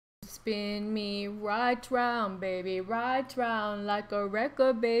Spin me right round, baby, right round, like a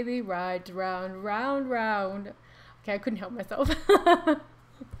record, baby, right round, round, round. Okay, I couldn't help myself.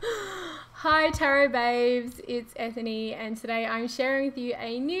 Hi tarot babes, it's Ethany, and today I'm sharing with you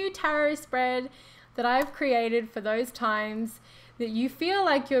a new tarot spread that I've created for those times that you feel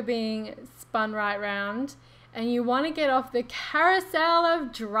like you're being spun right round and you want to get off the carousel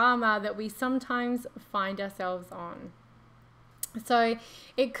of drama that we sometimes find ourselves on. So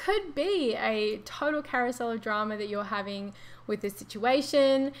it could be a total carousel of drama that you're having with a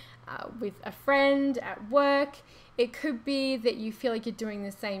situation, with a friend, at work. It could be that you feel like you're doing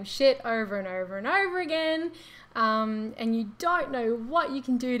the same shit over and over and over again, and you don't know what you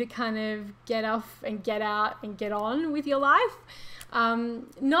can do to kind of get off and get out and get on with your life.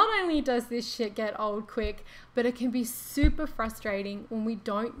 Not only does this shit get old quick, but it can be super frustrating when we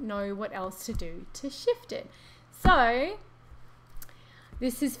don't know what else to do to shift it. So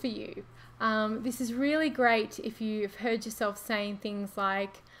this is for you. This is really great if you've heard yourself saying things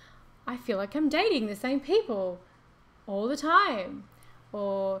like, I feel like I'm dating the same people all the time,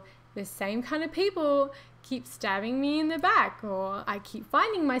 or the same kind of people keep stabbing me in the back, or I keep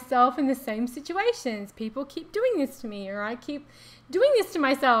finding myself in the same situations. People keep doing this to me, or I keep doing this to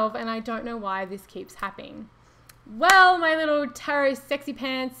myself and I don't know why this keeps happening. Well, my little tarot sexy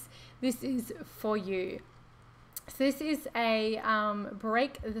pants, this is for you. So this is a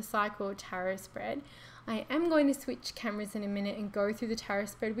break the cycle tarot spread. I am going to switch cameras in a minute and go through the tarot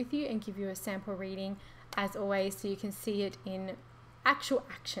spread with you and give you a sample reading as always so you can see it in actual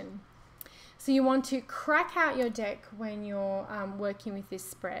action. So you want to crack out your deck when you're working with this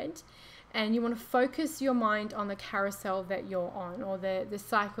spread, and you want to focus your mind on the carousel that you're on, or the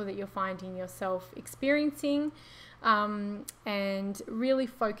cycle that you're finding yourself experiencing, and really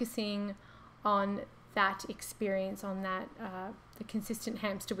focusing on that experience, on that the consistent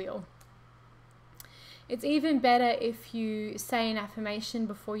hamster wheel. It's even better if you say an affirmation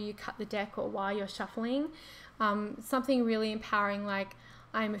before you cut the deck or while you're shuffling. Something really empowering like,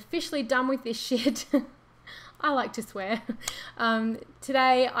 I'm officially done with this shit. I like to swear.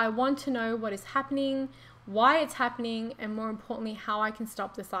 Today I want to know what is happening, why it's happening, and more importantly, how I can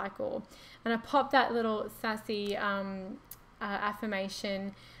stop the cycle. And I popped that little sassy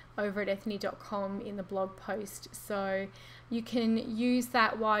affirmation over at ethany.com in the blog post, so you can use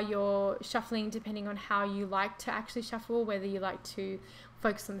that while you're shuffling depending on how you like to actually shuffle, whether you like to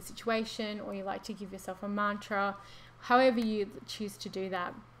focus on the situation or you like to give yourself a mantra, however you choose to do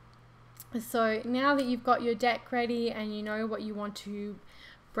that. So now that you've got your deck ready and you know what you want to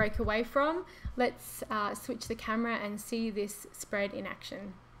break away from, let's switch the camera and see this spread in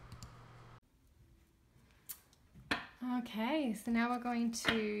action. Okay, so now we're going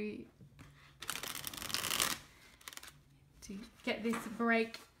to get this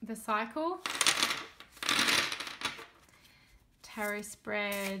break the cycle tarot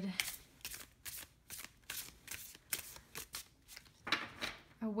spread.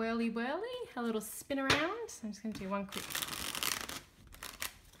 A whirly, a little spin around. So I'm just going to do one quick.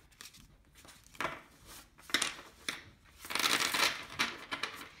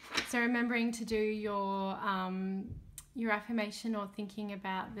 So remembering to do your affirmation or thinking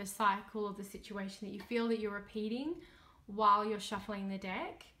about the cycle or the situation that you feel that you're repeating while you're shuffling the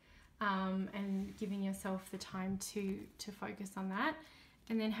deck, and giving yourself the time to focus on that.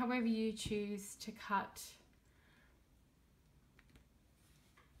 And then however you choose to cut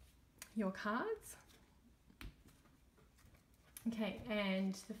your cards. Okay,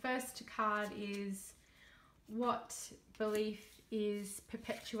 and the first card is, what belief is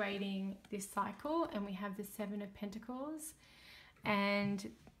perpetuating this cycle? And we have the Seven of Pentacles, and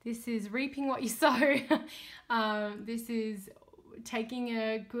this is reaping what you sow. This is taking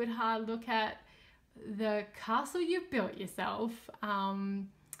a good hard look at the castle you've built yourself, and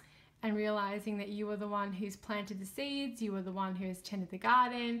realizing that you were the one who's planted the seeds, you were the one who has tended the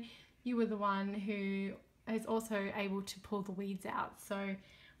garden, you were the one who is also able to pull the weeds out. So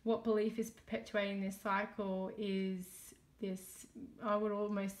what belief is perpetuating this cycle is this, I would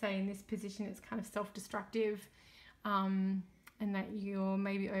almost say in this position, it's kind of self-destructive, and that you're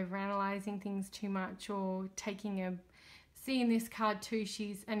maybe overanalyzing things too much, or taking a, seeing this card too,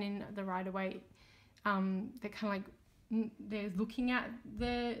 she's, and in the Rider-Waite, they're kind of like, they're looking at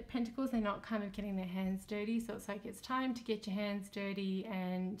the pentacles, they're not kind of getting their hands dirty. So it's like, it's time to get your hands dirty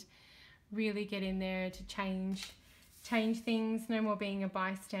and really get in there to change things. No more being a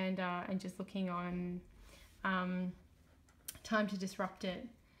bystander and just looking on. Time to disrupt it.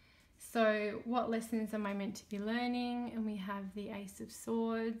 So what lessons am I meant to be learning? And we have the Ace of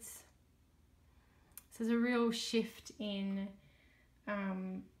Swords. So there's a real shift in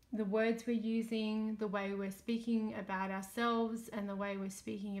the words we're using, the way we're speaking about ourselves and the way we're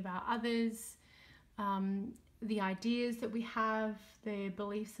speaking about others, the ideas that we have, the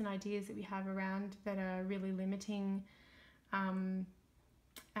beliefs and ideas that we have around that are really limiting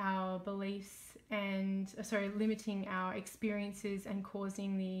our beliefs and limiting our experiences and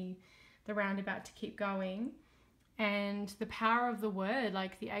causing the roundabout to keep going. And the power of the word,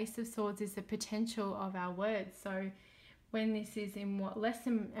 like the Ace of Swords, is the potential of our words. So when this is in what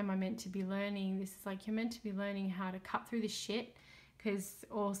lesson am I meant to be learning, this is like you're meant to be learning how to cut through the shit, because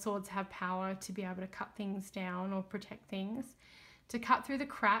all swords have power to be able to cut things down or protect things, to cut through the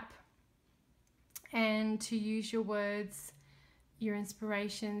crap and to use your words, your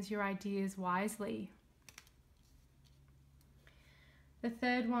inspirations, your ideas wisely. The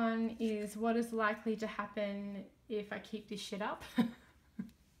third one is what is likely to happen if I keep this shit up.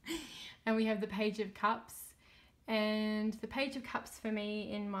 And we have the Page of Cups. And the Page of Cups for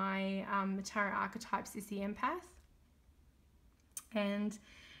me in my tarot archetypes is the empath. And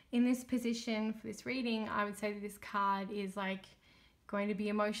in this position for this reading, I would say that this card is like going to be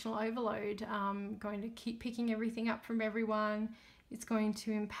emotional overload, going to keep picking everything up from everyone. It's going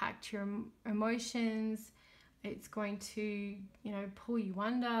to impact your emotions. It's going to, pull you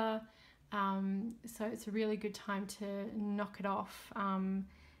under. So it's a really good time to knock it off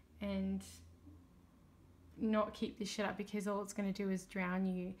and not keep this shit up, because all it's going to do is drown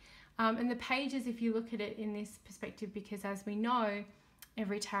you. And the pages, if you look at it in this perspective, because as we know,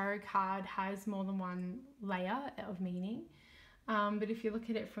 every tarot card has more than one layer of meaning. But if you look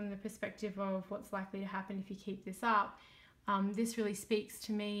at it from the perspective of what's likely to happen if you keep this up, this really speaks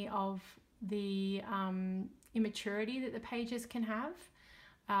to me of the immaturity that the pages can have,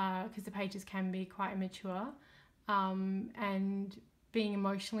 because the pages can be quite immature, and being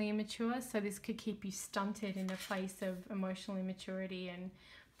emotionally immature. So this could keep you stunted in a place of emotional immaturity, and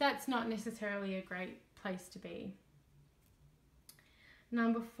that's not necessarily a great place to be.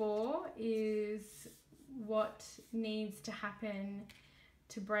 Number 4 is what needs to happen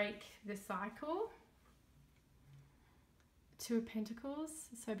to break the cycle. Two of Pentacles,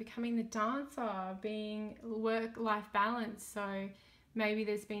 so becoming the dancer, being work-life balance. So maybe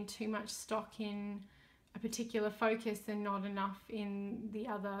there's been too much stock in a particular focus and not enough in the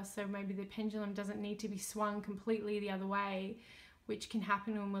other. So maybe the pendulum doesn't need to be swung completely the other way, which can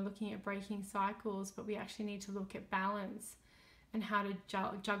happen when we're looking at breaking cycles, but we actually need to look at balance and how to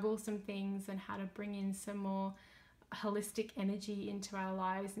juggle some things and how to bring in some more holistic energy into our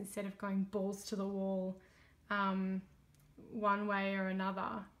lives instead of going balls to the wall one way or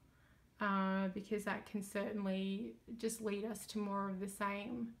another, because that can certainly just lead us to more of the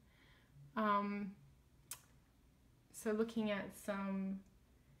same. So looking at some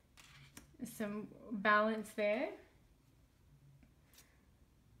balance there.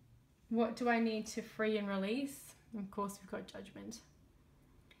 What do I need to free and release? Of course, we've got Judgment.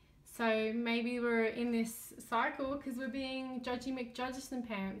 So maybe we're in this cycle because we're being Judgy McJudgeson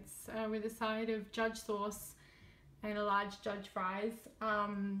pants with a side of Judge sauce and a large Judge fries.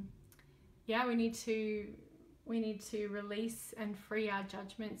 Yeah, we need to release and free our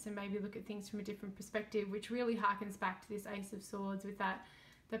judgments and maybe look at things from a different perspective, which really harkens back to this Ace of Swords with that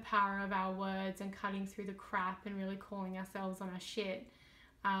the power of our words and cutting through the crap and really calling ourselves on our shit.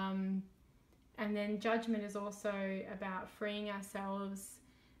 And then Judgment is also about freeing ourselves.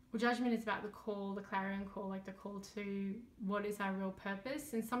 Well, Judgment is about the call, the clarion call, like the call to what is our real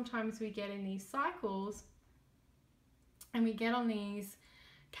purpose. And sometimes we get in these cycles and we get on these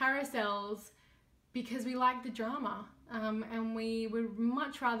carousels because we like the drama, and we would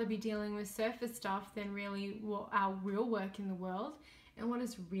much rather be dealing with surface stuff than really what our real work in the world and what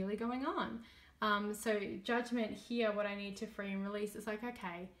is really going on. So Judgment here, what I need to free and release is like,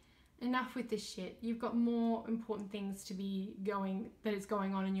 okay, enough with this shit. You've got more important things to be going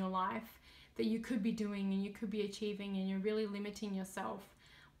on in your life that you could be doing and you could be achieving, and you're really limiting yourself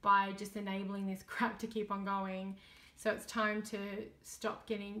by just enabling this crap to keep on going. So it's time to stop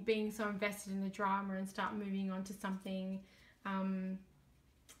being so invested in the drama and start moving on to something a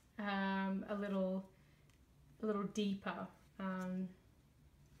little deeper,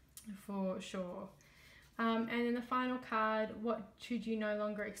 for sure. And then the final card, what should you no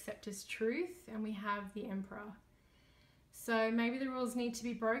longer accept as truth? And we have the Emperor. So maybe the rules need to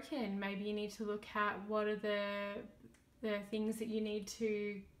be broken. Maybe you need to look at what are the things that you need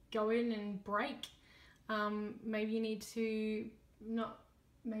to go in and break. Maybe you need to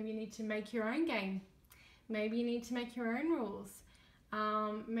make your own game. Maybe you need to make your own rules.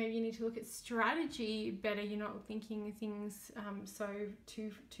 Maybe you need to look at strategy better. You're not thinking things so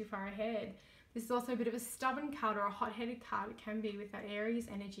too far ahead. This is also a bit of a stubborn card or a hot-headed card. It can be with that Aries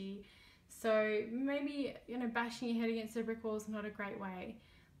energy. So maybe, you know, bashing your head against a brick wall is not a great way.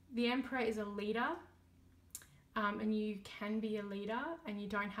 The Emperor is a leader, and you can be a leader, and you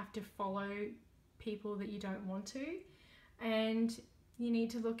don't have to follow people that you don't want to. And you need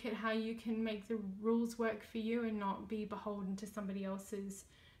to look at how you can make the rules work for you and not be beholden to somebody else's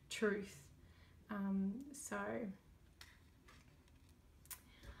truth.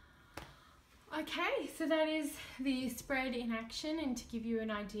 Okay, so that is the spread in action, and to give you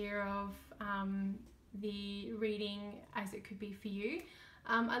an idea of the reading as it could be for you.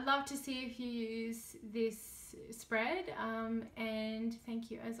 I'd love to see if you use this spread, and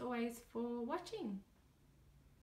thank you as always for watching.